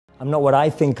I'm not what I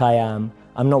think I am.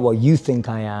 I'm not what you think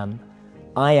I am.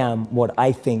 I am what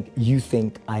I think you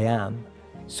think I am.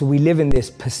 So we live in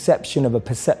this perception of a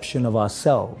perception of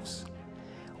ourselves.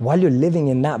 While you're living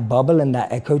in that bubble and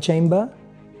that echo chamber,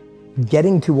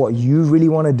 getting to what you really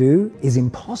want to do is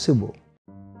impossible.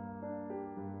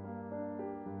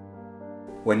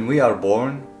 When we are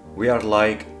born, we are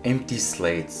like empty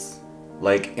slates,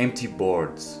 like empty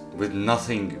boards with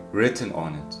nothing written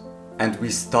on it. And we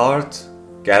start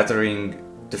gathering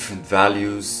different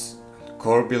values,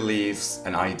 core beliefs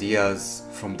and ideas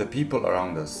from the people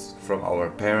around us, from our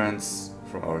parents,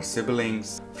 from our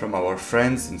siblings, from our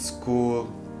friends in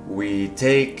school. We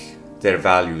take their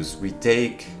values, we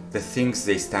take the things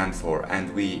they stand for,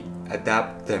 and we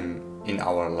adapt them in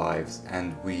our lives,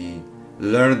 and we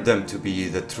learn them to be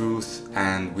the truth,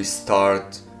 and we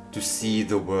start to see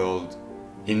the world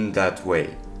in that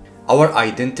way. Our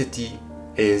identity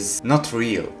is not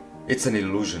real, it's an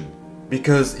illusion,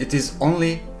 because it is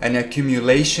only an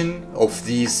accumulation of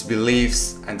these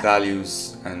beliefs and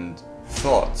values and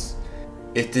thoughts.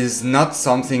 It is not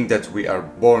something that we are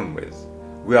born with.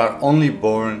 We are only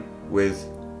born with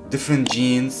different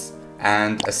genes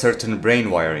and a certain brain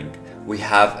wiring. We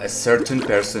have a certain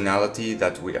personality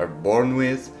that we are born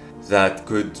with that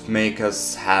could make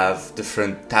us have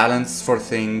different talents for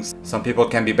things. Some people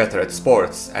can be better at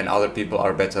sports and other people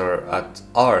are better at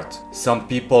art. Some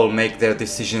people make their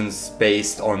decisions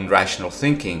based on rational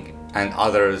thinking and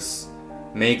others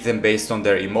make them based on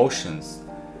their emotions.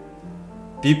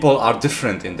 People are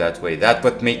different in that way. That's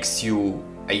what makes you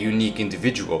a unique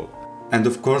individual. And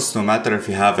of course, no matter if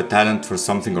you have a talent for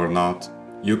something or not,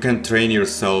 you can train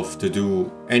yourself to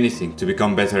do anything, to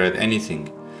become better at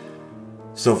anything.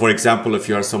 So for example, if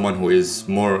you are someone who is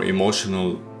more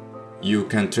emotional, you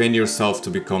can train yourself to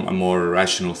become a more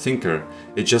rational thinker.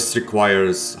 It just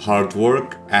requires hard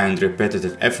work and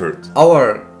repetitive effort.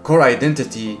 Our core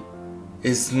identity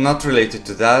is not related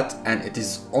to that, and it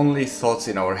is only thoughts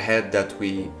in our head that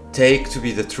we take to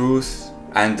be the truth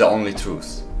and the only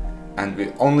truth. And we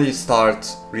only start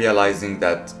realizing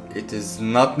that it is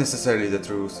not necessarily the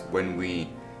truth when we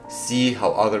see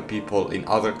how other people in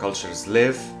other cultures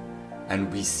live and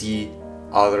we see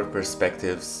other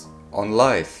perspectives on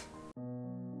life.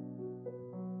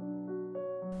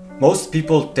 Most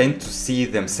people tend to see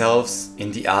themselves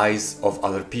in the eyes of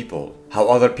other people, how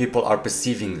other people are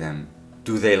perceiving them.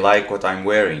 Do they like what I'm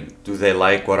wearing? Do they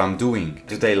like what I'm doing?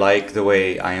 Do they like the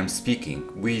way I am speaking?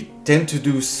 We tend to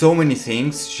do so many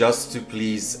things just to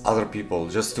please other people,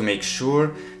 just to make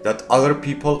sure that other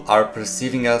people are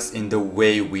perceiving us in the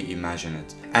way we imagine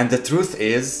it. And the truth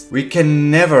is, we can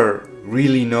never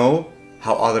really know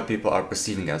how other people are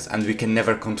perceiving us, and we can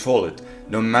never control it.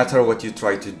 No matter what you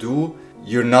try to do,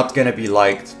 you're not gonna be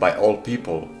liked by all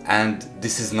people, and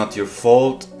this is not your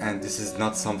fault, and this is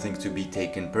not something to be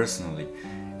taken personally.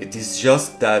 It is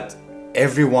just that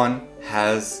everyone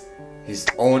has his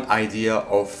own idea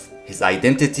of his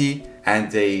identity,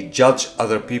 and they judge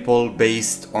other people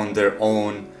based on their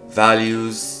own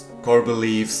values, core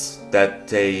beliefs that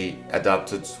they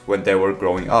adopted when they were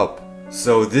growing up.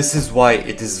 So this is why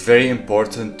it is very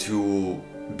important to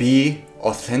be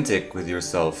authentic with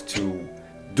yourself, to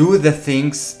do the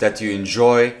things that you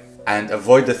enjoy and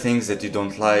avoid the things that you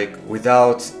don't like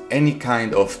without any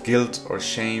kind of guilt or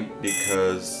shame,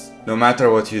 because no matter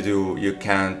what you do, you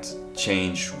can't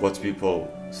change what people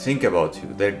think about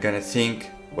you. They're gonna think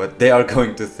what they are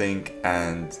going to think,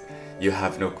 and you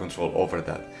have no control over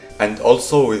that. And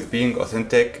also with being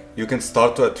authentic, you can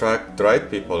start to attract the right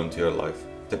people into your life,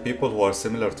 the people who are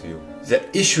similar to you. The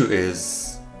issue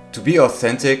is, to be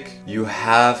authentic, you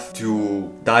have to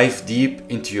dive deep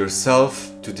into yourself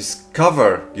to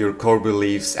discover your core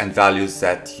beliefs and values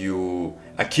that you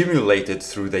accumulated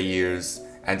through the years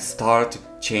and start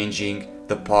changing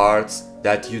the parts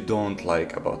that you don't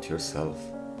like about yourself.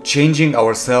 Changing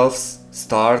ourselves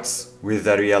starts with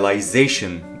the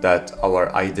realization that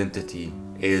our identity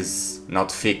is not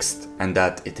fixed and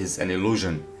that it is an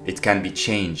illusion. It can be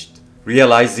changed.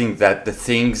 Realizing that the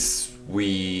things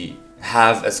we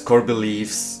have as core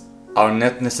beliefs are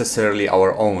not necessarily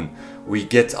our own. We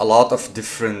get a lot of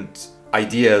different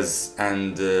ideas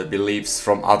and beliefs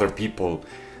from other people,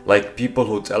 like people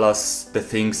who tell us the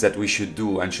things that we should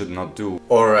do and should not do.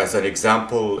 Or as an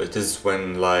example, it is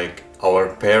when like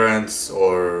our parents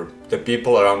or the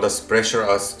people around us pressure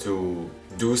us to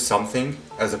do something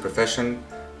as a profession,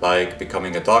 like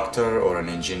becoming a doctor or an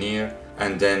engineer.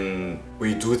 And then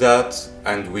we do that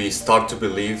and we start to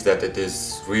believe that it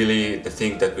is really the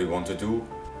thing that we want to do,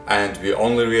 and we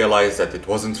only realize that it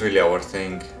wasn't really our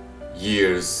thing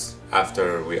years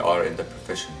after we are in the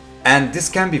profession. And this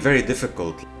can be very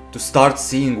difficult. to start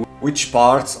seeing which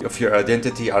parts of your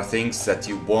identity are things that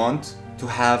you want to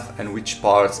have and which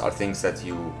parts are things that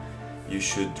you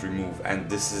should remove. And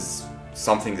this is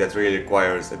something that really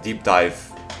requires a deep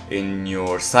dive in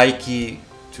your psyche,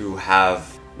 to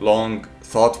have long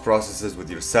thought processes with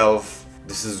yourself.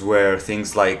 This is where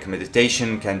things like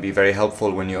meditation can be very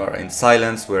helpful when you are in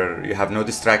silence, where you have no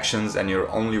distractions and you're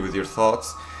only with your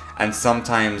thoughts. And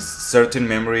sometimes certain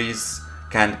memories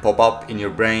can pop up in your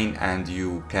brain and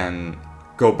you can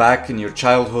go back in your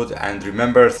childhood and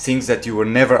remember things that you were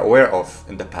never aware of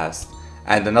in the past.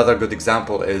 And another good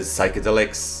example is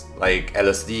psychedelics like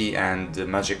LSD and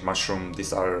magic mushroom.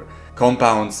 These are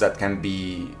compounds that can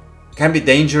be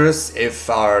dangerous if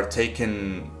are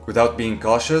taken without being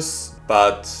cautious,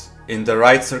 but in the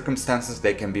right circumstances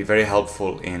they can be very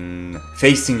helpful in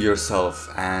facing yourself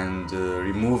and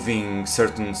removing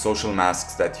certain social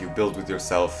masks that you build with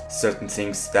yourself, certain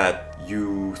things that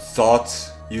you thought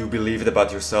you believed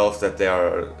about yourself that they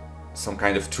are some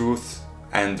kind of truth,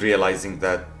 and realizing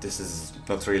that this is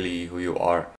not really who you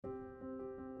are.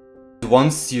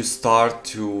 Once you start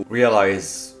to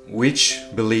realize which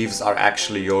beliefs are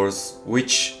actually yours,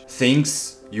 which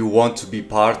things you want to be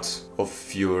part of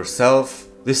yourself,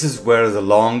 this is where the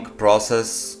long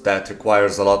process that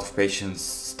requires a lot of patience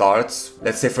starts.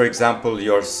 Let's say, for example,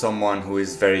 you're someone who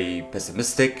is very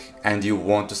pessimistic and you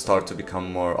want to start to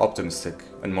become more optimistic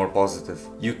and more positive.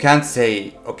 You can't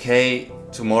say, okay,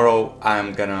 tomorrow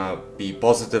I'm gonna be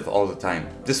positive all the time.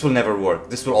 This will never work.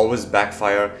 This will always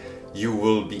backfire. You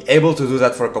will be able to do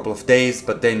that for a couple of days,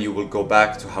 but then you will go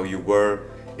back to how you were.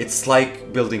 It's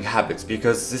like building habits,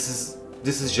 because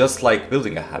this is just like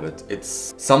building a habit.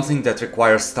 It's something that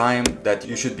requires time, that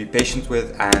you should be patient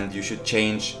with, and you should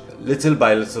change little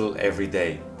by little every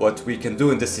day. What we can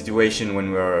do in this situation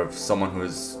when we're someone who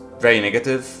is very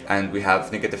negative and we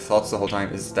have negative thoughts the whole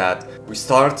time is that we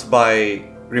start by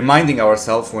reminding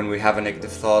ourselves when we have a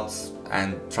negative thought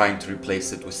and trying to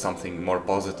replace it with something more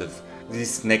positive.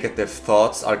 These negative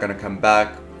thoughts are gonna come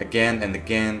back again and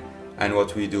again, and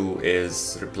what we do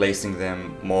is replacing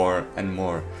them more and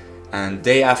more. And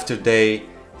day after day,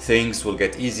 things will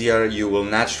get easier. You will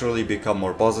naturally become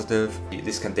more positive.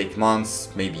 This can take months,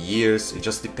 maybe years. It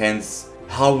just depends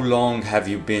how long have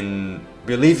you been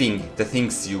believing the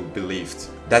things you believed.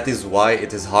 That is why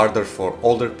it is harder for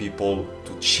older people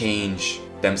to change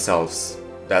themselves.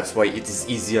 That's why it is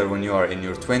easier when you are in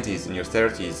your 20s, in your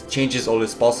 30s. Change is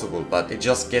always possible, but it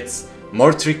just gets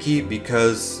more tricky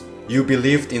because you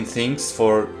believed in things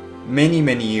for many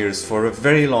years, for a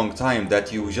very long time,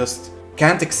 that you just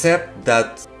can't accept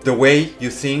that the way you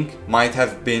think might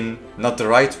have been not the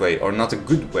right way or not a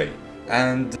good way.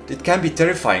 And it can be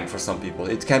terrifying for some people.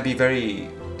 It can be very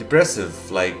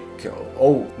depressive, like,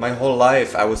 oh, my whole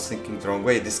life I was thinking the wrong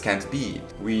way, this can't be.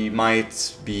 We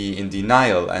might be in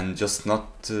denial and just not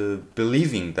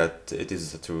believing that it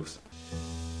is the truth.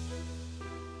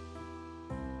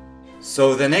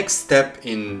 So the next step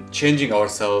in changing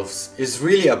ourselves is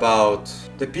really about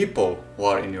the people who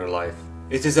are in your life.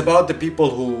 It is about the people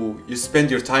who you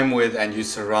spend your time with and you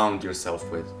surround yourself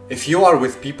with. If you are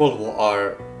with people who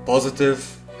are positive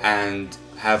and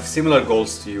have similar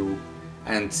goals to you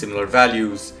and similar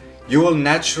values, you will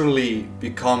naturally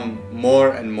become more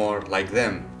and more like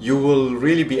them. You will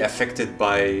really be affected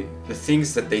by the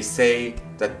things that they say,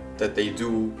 that they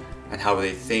do, and how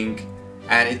they think.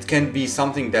 And it can be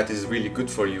something that is really good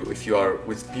for you if you are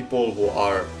with people who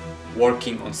are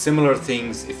working on similar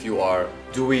things, if you are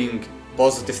doing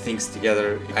positive things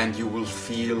together, and you will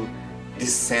feel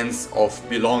this sense of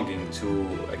belonging to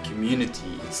a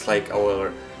community. It's like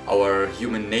our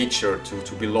human nature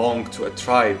to belong to a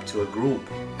tribe, to a group.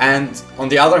 And on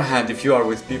the other hand, if you are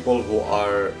with people who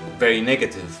are very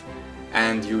negative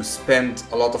and you spend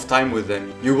a lot of time with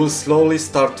them, you will slowly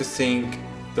start to think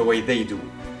the way they do.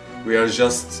 We are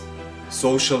just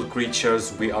social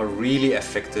creatures. We are really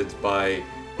affected by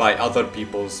other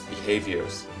people's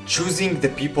behaviors. Choosing the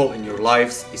people in your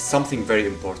lives is something very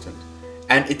important.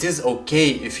 And it is okay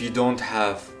if you don't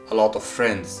have a lot of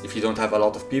friends, if you don't have a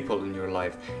lot of people in your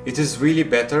life. It is really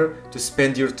better to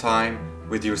spend your time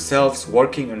with yourselves,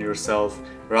 working on yourself,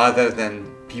 rather than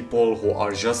people who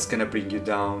are just gonna bring you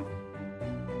down.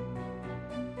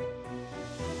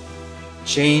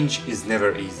 Change is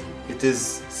never easy. It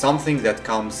is something that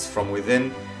comes from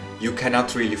within. You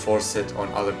cannot really force it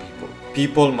on other people.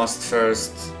 People must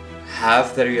first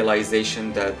have the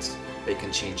realization that they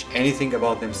can change anything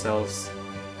about themselves,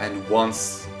 and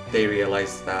once they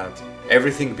realize that,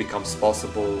 everything becomes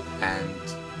possible, and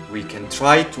we can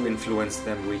try to influence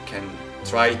them, we can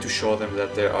try to show them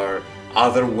that there are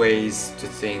other ways to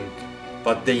think,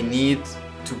 but they need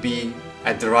to be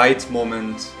at the right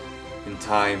moment in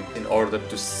time in order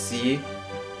to see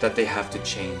that they have to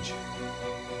change.